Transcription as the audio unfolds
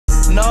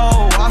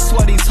No, I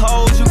swear these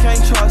hoes, you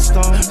can't trust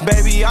them.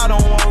 Baby, I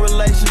don't want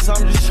relations,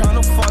 I'm just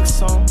trying to fuck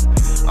some.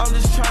 I'm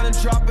just trying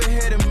to drop a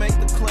hit and make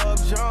the club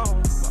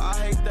jump. I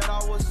hate that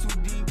I was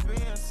too deep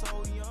in,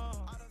 so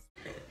young.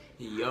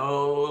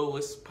 Yo,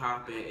 what's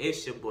poppin'?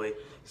 It's your boy,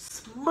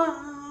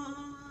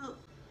 Smug.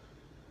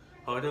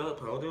 Hold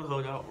up.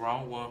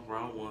 Wrong one.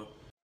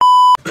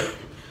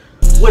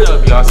 What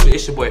up, y'all? So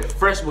it's your boy,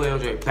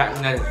 FreshBoyLj, back with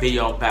another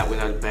video, back with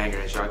another banger,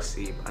 as y'all can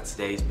see by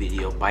today's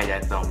video, by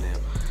that thumbnail.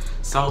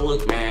 So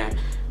look, man,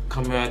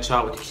 coming at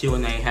y'all with the Q&A.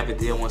 Haven't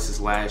did one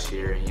since last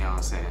year, you know what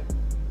I'm saying?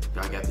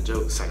 Y'all got the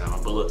joke, second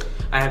on. But look,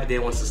 I haven't did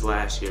one since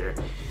last year,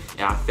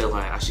 and I feel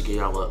like I should give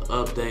y'all an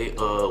update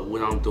of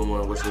what I'm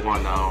doing, what's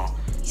going on.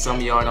 Some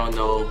of y'all don't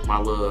know my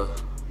little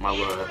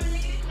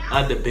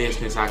other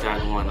business I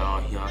got going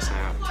on, you know what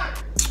I'm saying?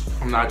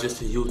 I'm not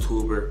just a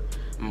YouTuber,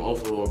 I'm an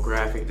overall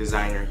graphic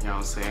designer, you know what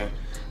I'm saying?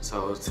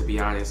 So to be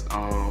honest,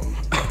 I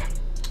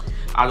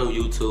do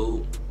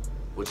YouTube,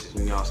 which is,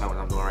 you know what I'm saying, what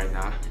I'm doing right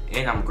now.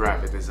 And I'm a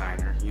graphic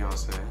designer, you know what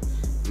I'm saying?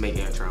 Make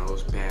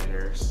intros,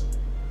 banners,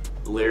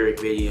 lyric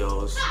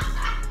videos,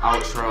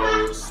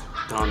 outros,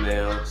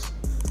 thumbnails.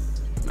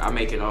 I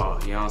make it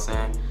all, you know what I'm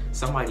saying?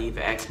 Somebody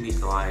even asked me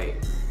to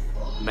like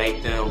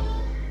make them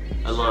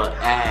a little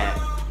ad,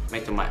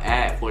 make them an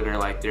ad for their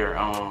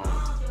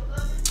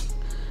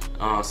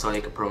so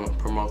they can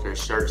promote their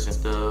shirts and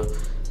stuff.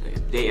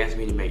 They asked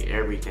me to make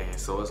everything,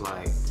 so it's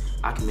like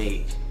I can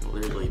make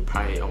literally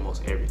probably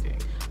almost everything.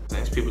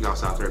 There's people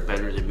out there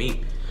better than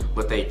me,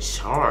 but they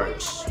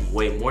charge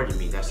way more than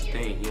me. That's the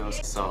thing, you know.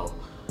 So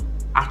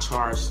I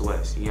charge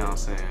less, you know what I'm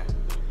saying?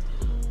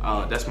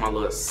 That's my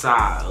little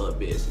side of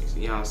business,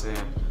 you know what I'm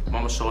saying?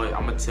 I'm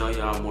gonna tell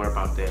y'all more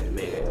about that in a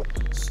minute.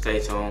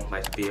 Stay tuned,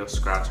 like the video,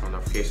 subscribe to the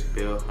notification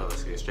bell.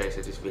 Let's get straight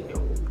to this video.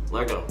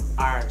 Let's go.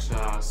 Alright,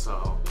 y'all,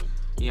 so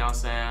you know what I'm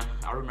saying?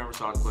 I remember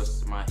all the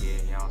questions in my head,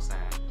 you know what I'm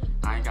saying?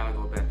 I ain't gotta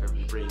go back there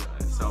and read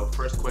it. So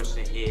first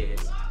question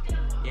is,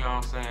 you know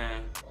what I'm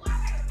saying?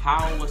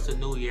 How was the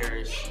New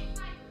Year's?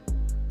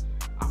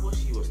 I wish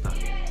she would stop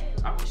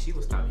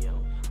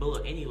yelling. But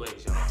look,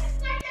 anyways, y'all.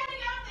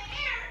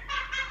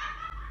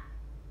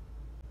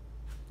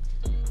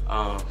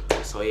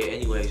 So yeah,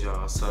 anyways,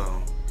 y'all.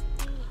 So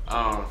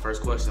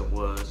first question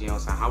was, you know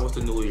what I'm saying, how was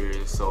the New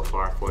Year's so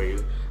far for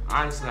you?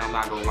 Honestly, I'm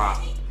not gonna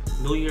lie.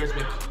 New Year's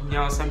been, you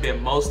know what I'm saying,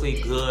 been mostly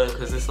good,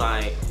 because it's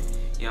like,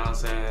 you know what I'm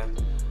saying,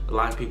 a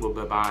lot of people have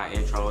been buying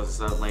intros and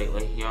stuff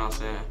lately, you know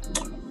what I'm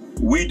saying?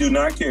 We do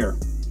not care.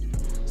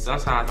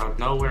 Sometimes out of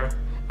nowhere,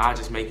 I'll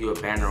just make you a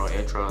banner or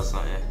intro or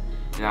something,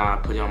 and I'll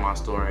put it on my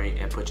story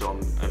and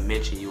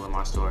mention you in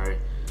my story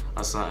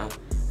or something,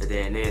 and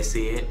then they'll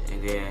see it,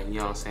 and then, you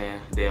know what I'm saying,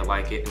 they'll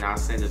like it, and I'll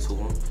send it to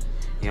them,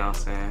 you know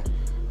what I'm saying?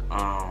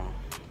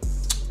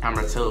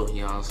 Number two,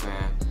 you know what I'm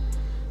saying,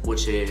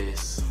 which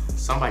is,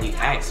 somebody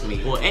asked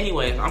me. Well,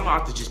 anyways, I'm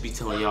about to just be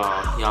telling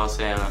y'all, you know what I'm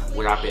saying,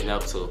 what I've been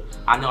up to.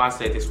 I know I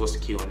said this was the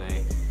Q&A, you know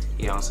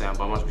what I'm saying,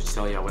 but I'm about to be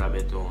telling y'all what I've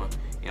been doing,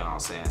 you know what I'm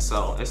saying.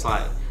 So it's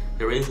like,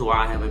 the reason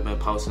why I haven't been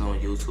posting on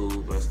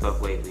YouTube and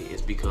stuff lately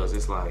is because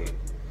it's like,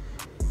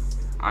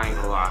 I ain't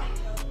gonna lie,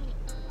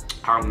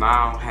 I'm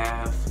now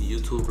half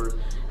YouTuber,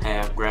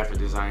 half graphic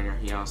designer,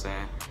 you know what I'm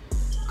saying.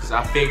 Cause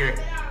I figured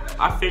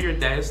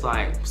that it's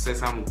like,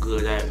 since I'm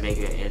good at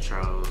making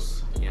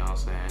intros, you know what I'm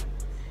saying,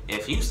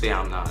 if you say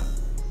I'm not,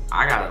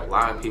 I got a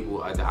lot of people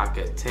that I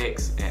could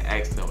text and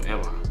ask them,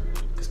 am I?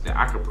 Because then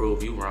I can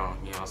prove you wrong,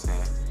 you know what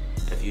I'm saying,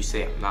 if you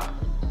say I'm not.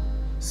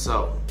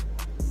 So,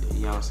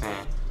 you know what I'm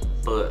saying?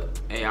 But,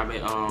 hey, I've been,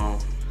 you know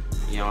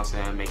what I'm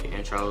saying, making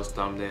intros,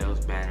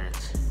 thumbnails,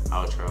 banners,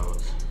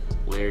 outros,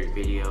 lyric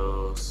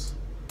videos.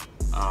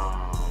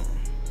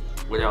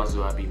 What else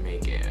do I be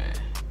making?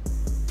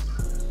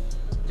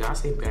 Did I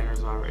say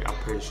banners already? I'm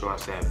pretty sure I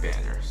said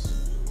banners.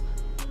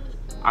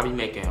 I be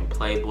making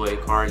Playboy,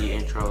 Cardi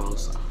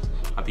intros.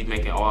 I be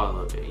making all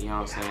of it, you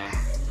know what I'm saying?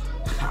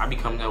 I be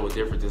coming up with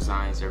different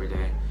designs every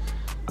day.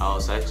 I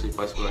was actually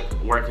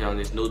working on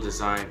this new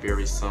design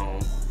very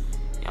soon.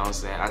 You know what I'm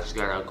saying? I just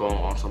gotta go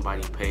on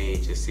somebody's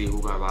page and see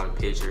who got a lot of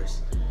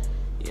pictures.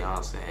 You know what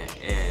I'm saying?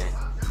 And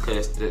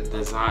cause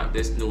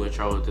this new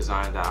intro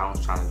design that I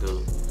was trying to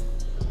do,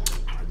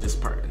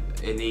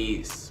 it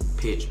needs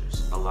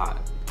pictures a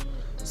lot.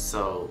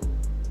 So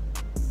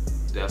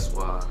that's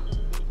why.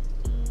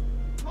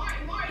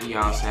 You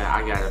know what I'm saying?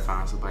 I gotta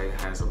find somebody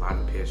that has a lot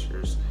of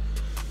pictures.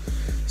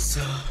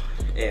 So,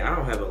 yeah, I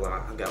don't have a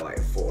lot. I got like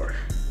 4.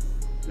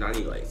 And I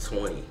need like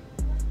 20.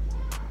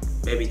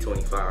 Maybe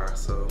 25.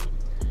 So,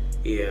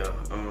 yeah.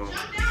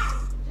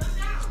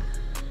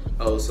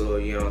 Also,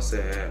 you know what I'm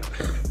saying?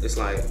 It's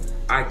like,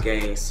 I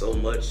gained so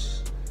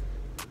much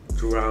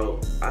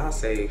throughout, I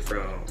say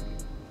from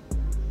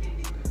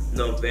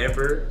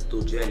November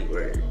through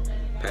January.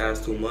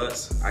 Past 2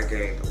 months, I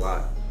gained a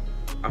lot.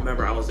 I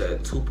remember I was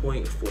at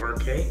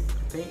 2.4K, I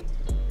think,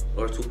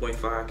 or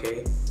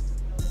 2.5K,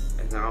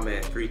 and now I'm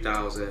at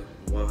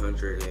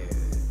 3,100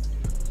 and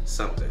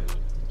something.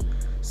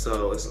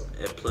 So it's,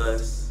 and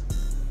plus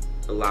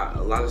a lot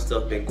of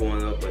stuff been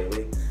going up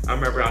lately. I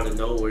remember out of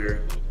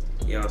nowhere,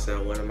 You know what I'm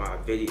saying? One of my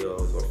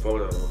videos or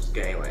photos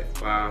gained like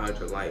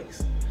 500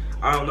 likes.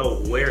 I don't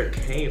know where it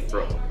came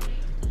from.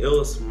 It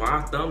was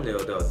my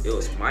thumbnail though. It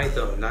was my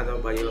thumbnail, not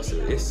nobody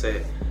else's. It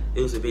said,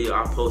 it was a video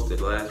I posted,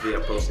 the last video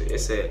I posted. It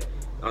said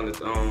on the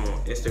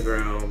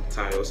Instagram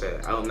title, it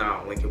said, "Oh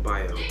no, link in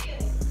bio."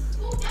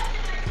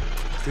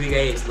 3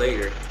 days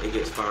later, it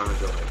gets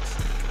 500 likes.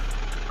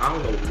 I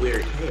don't know where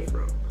it came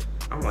from.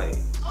 I'm like,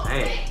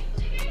 dang.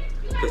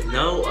 Because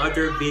no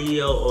other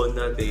video or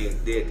nothing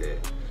did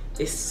that.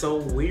 It's so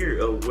weird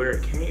of where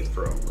it came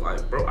from.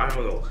 Like, bro, I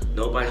don't know.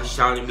 Nobody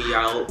shouting me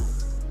out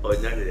or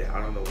none of that.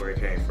 I don't know where it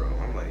came from.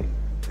 I'm like,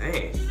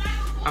 dang.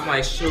 I'm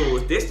like,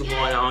 shoot, if this is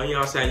going on, you know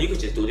what I'm saying? You could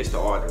just do this to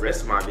all the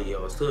rest of my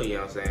videos too, you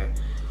know what I'm saying?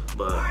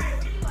 But,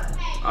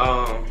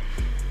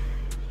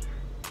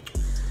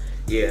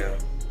 yeah.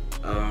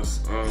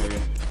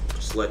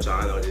 Just let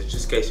y'all know this,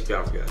 just in case if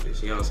y'all forgot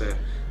this, you know what I'm saying?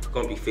 I'm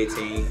gonna be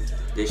 15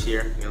 this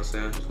year, you know what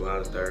I'm saying? July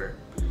the 3rd.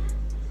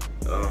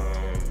 You know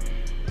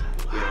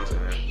what I'm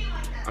saying?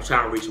 I'm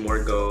trying to reach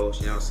more goals,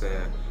 you know what I'm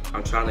saying?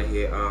 I'm trying to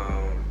hit,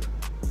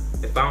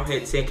 if I don't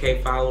hit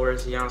 10K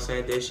followers, you know what I'm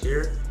saying, this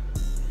year,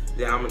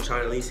 then I'm gonna try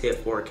to at least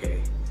hit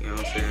 4K, you know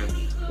what I'm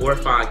saying? Or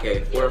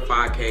 5K. 4 or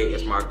 5K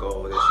is my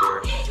goal this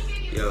year,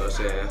 you know what I'm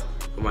saying?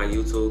 For my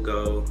YouTube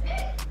goal.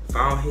 If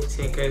I don't hit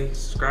 10K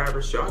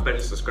subscribers, y'all better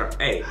subscribe.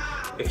 Hey,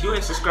 if you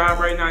ain't subscribed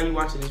right now, you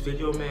watching this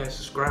video, man,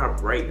 subscribe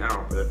right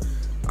now, bro.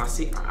 I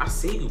see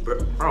you,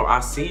 bro.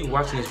 I see you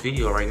watching this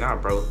video right now,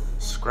 bro.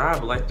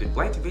 Subscribe, like the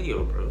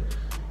video, bro.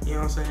 You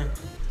know what I'm saying?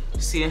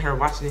 Sitting here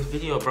watching this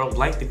video, bro.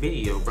 Like the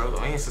video, bro.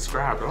 And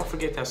subscribe, bro. Don't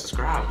forget that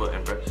subscribe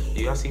button, bro.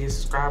 Do y'all see the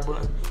subscribe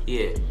button?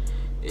 Yeah.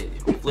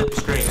 Flip the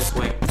screen this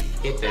way.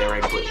 Hit that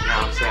right quick. You know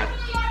what I'm saying?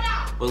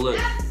 But look.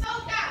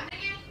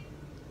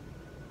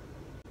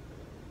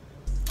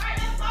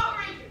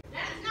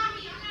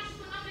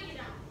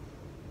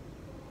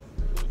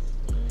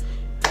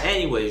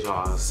 Anyways,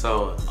 y'all,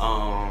 so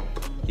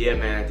yeah,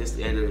 man, this is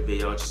the end of the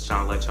video. Just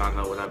trying to let y'all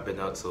know what I've been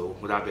up to,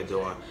 what I've been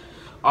doing.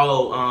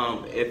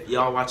 Oh, if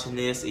y'all watching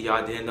this and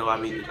y'all didn't know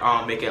I be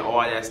making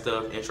all that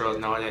stuff, intros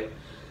and all that,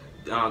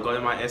 go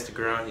to my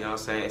Instagram. You know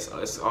what I'm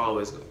saying? It's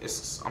always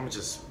I'm gonna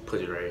just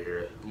put it right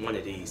here. One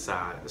of these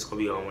sides. It's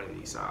gonna be on one of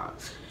these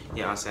sides. You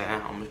know what I'm saying?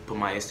 I'm gonna put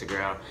my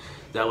Instagram.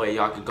 That way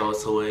y'all can go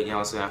to it. You know what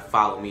I'm saying?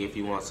 Follow me if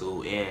you want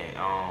to,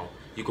 and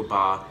you could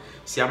buy.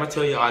 See, I'm gonna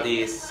tell y'all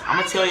this. I'm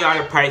gonna tell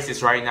y'all the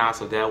prices right now,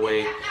 so that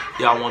way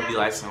y'all won't be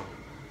like some.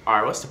 All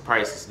right, what's the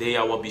prices? Then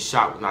y'all won't be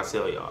shocked when I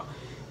tell y'all.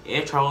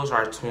 Intros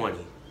are $20.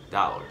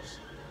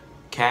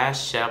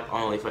 Cash App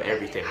only for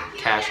everything.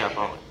 Cash App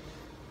only.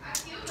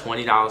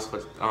 $20 for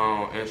the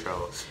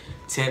intros.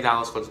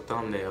 $10 for the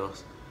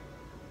thumbnails.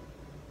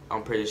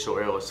 I'm pretty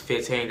sure it was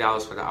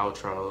 $15 for the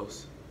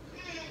outros.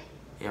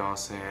 You know what I'm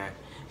saying?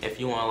 If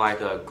you want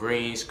like a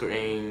green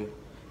screen,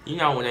 you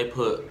know when you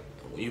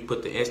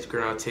put the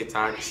Instagram,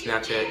 TikTok,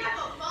 Snapchat,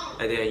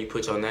 and then you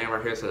put your name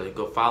right here so you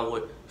go follow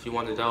it. If you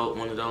want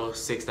one of those,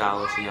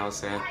 $6, you know what I'm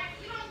saying?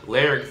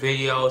 Lyric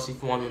videos,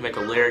 if you want me to make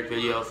a lyric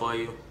video for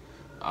you,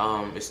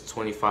 it's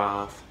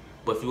 $25.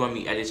 But if you want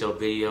me to edit your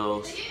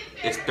videos,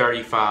 it's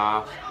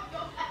 $35.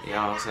 You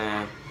know what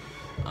I'm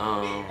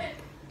saying?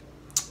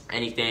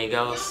 Anything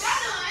else?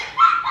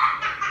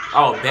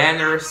 Oh,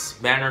 banners.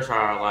 Banners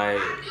are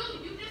like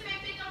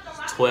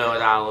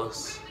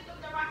 $12.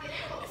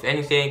 If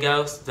anything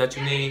else that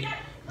you need,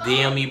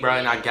 DM me, bro,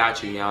 and I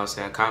got you, you know what I'm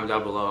saying? Comment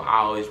down below. I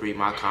always read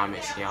my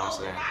comments, you know what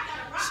I'm saying?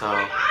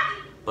 So,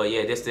 but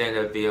yeah, this is the end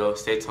of the video.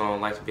 Stay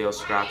tuned, like the video,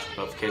 subscribe to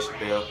the notification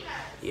bell.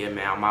 Yeah,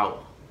 man, I'm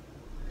out.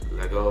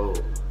 Let go.